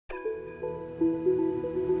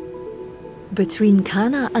Between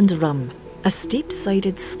Canna and Rum, a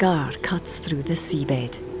steep-sided scar cuts through the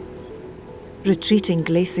seabed. Retreating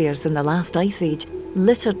glaciers in the last ice age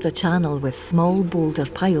littered the channel with small boulder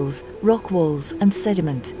piles, rock walls and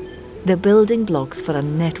sediment, the building blocks for a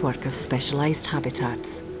network of specialised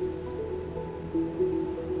habitats.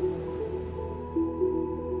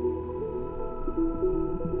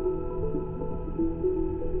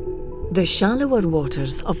 The shallower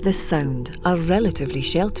waters of the Sound are relatively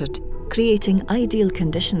sheltered, creating ideal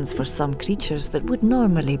conditions for some creatures that would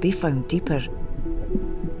normally be found deeper.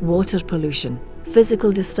 Water pollution,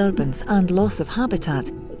 physical disturbance and loss of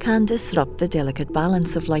habitat can disrupt the delicate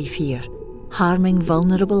balance of life here, harming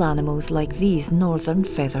vulnerable animals like these northern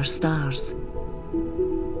feather stars.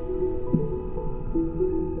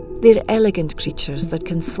 They're elegant creatures that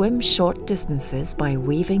can swim short distances by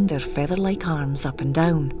waving their feather-like arms up and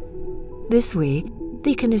down. This way,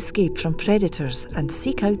 they can escape from predators and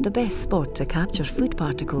seek out the best spot to capture food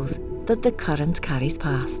particles that the current carries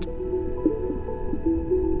past.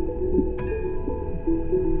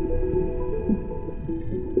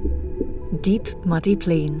 Deep, muddy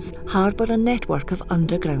plains harbour a network of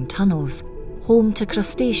underground tunnels, home to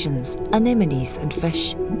crustaceans, anemones and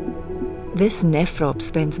fish. This nephrop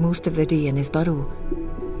spends most of the day in his burrow.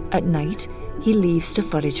 At night, he leaves to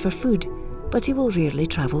forage for food, but he will rarely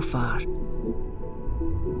travel far.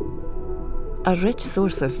 A rich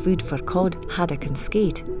source of food for cod, haddock and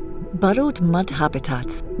skate, burrowed mud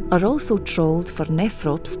habitats are also trawled for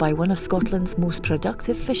nephrops by one of Scotland's most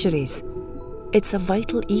productive fisheries. It's a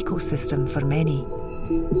vital ecosystem for many.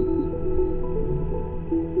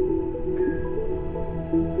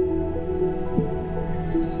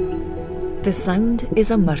 The Sound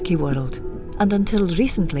is a murky world, and until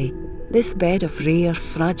recently, this bed of rare,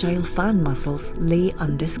 fragile fan mussels lay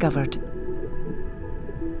undiscovered.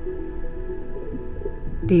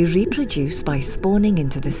 They reproduce by spawning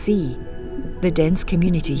into the sea. The dense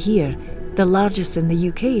community here, the largest in the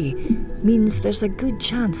UK, means there's a good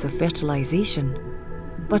chance of fertilisation.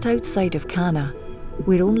 But outside of Canna,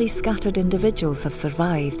 where only scattered individuals have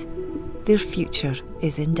survived, their future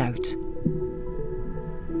is in doubt.